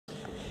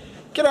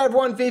G'day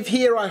everyone, Viv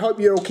here. I hope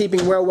you're all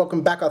keeping well.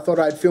 Welcome back. I thought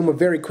I'd film a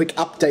very quick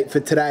update for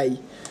today.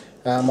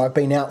 I've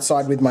been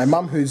outside with my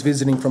mum who's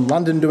visiting from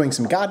London doing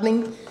some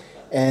gardening,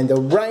 and the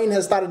rain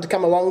has started to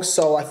come along,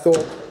 so I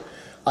thought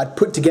I'd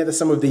put together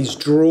some of these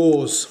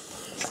drawers.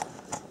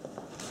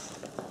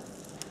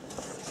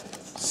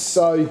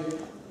 So,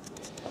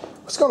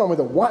 what's going on with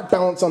the white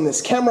balance on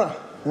this camera?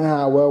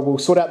 Well, we'll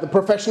sort out the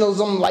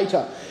professionalism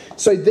later.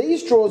 So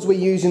these drawers we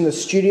use in the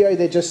studio,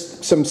 they're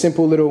just some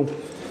simple little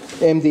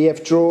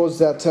MDF drawers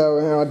that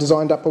I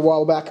designed up a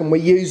while back, and we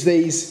use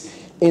these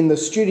in the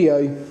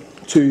studio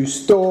to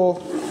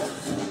store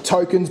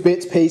tokens,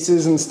 bits,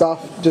 pieces and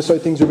stuff, just so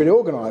things are really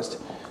organised.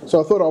 So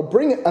I thought I'll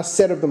bring a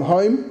set of them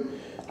home.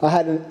 I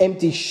had an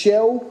empty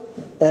shell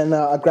and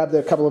I grabbed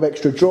a couple of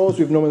extra drawers.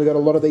 We've normally got a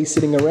lot of these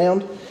sitting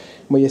around.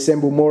 We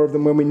assemble more of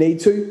them when we need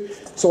to,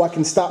 so I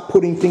can start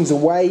putting things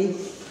away.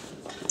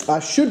 I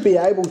should be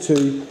able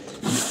to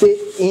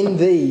fit in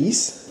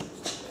these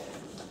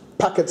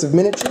packets of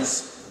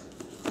miniatures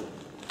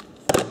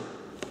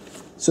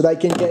so they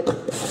can get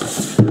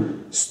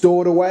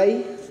stored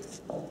away.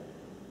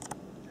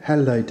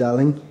 Hello,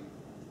 darling.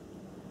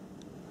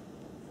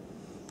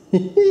 So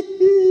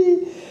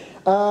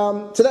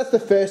that's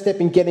the first step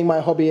in getting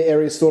my hobby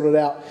area sorted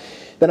out.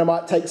 Then I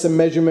might take some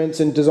measurements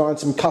and design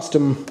some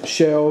custom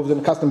shelves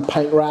and a custom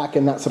paint rack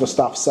and that sort of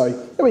stuff. So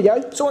there we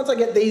go. So once I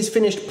get these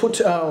finished,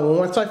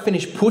 once I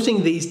finish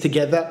putting these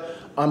together,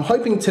 I'm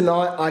hoping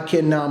tonight I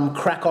can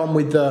crack on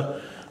with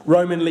the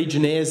Roman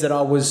Legionnaires that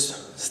I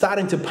was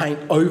starting to paint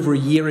over a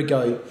year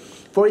ago.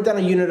 I've already done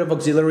a unit of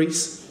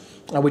auxiliaries,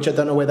 which I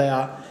don't know where they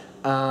are.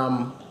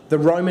 The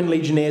Roman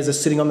Legionnaires are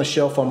sitting on the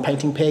shelf on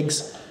painting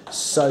pegs,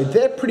 so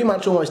they're pretty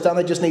much almost done.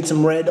 They just need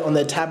some red on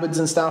their tabards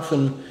and stuff,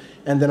 and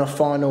then a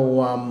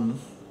final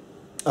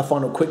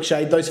quick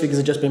shade. Those figures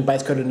have just been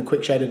base coated and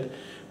quick shaded.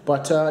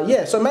 But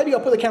yeah, so maybe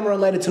I'll put the camera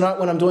on later tonight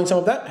when I'm doing some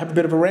of that, have a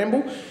bit of a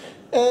ramble,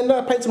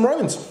 and paint some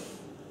Romans.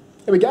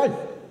 There we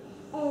go.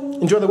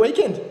 Enjoy the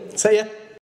weekend. See ya.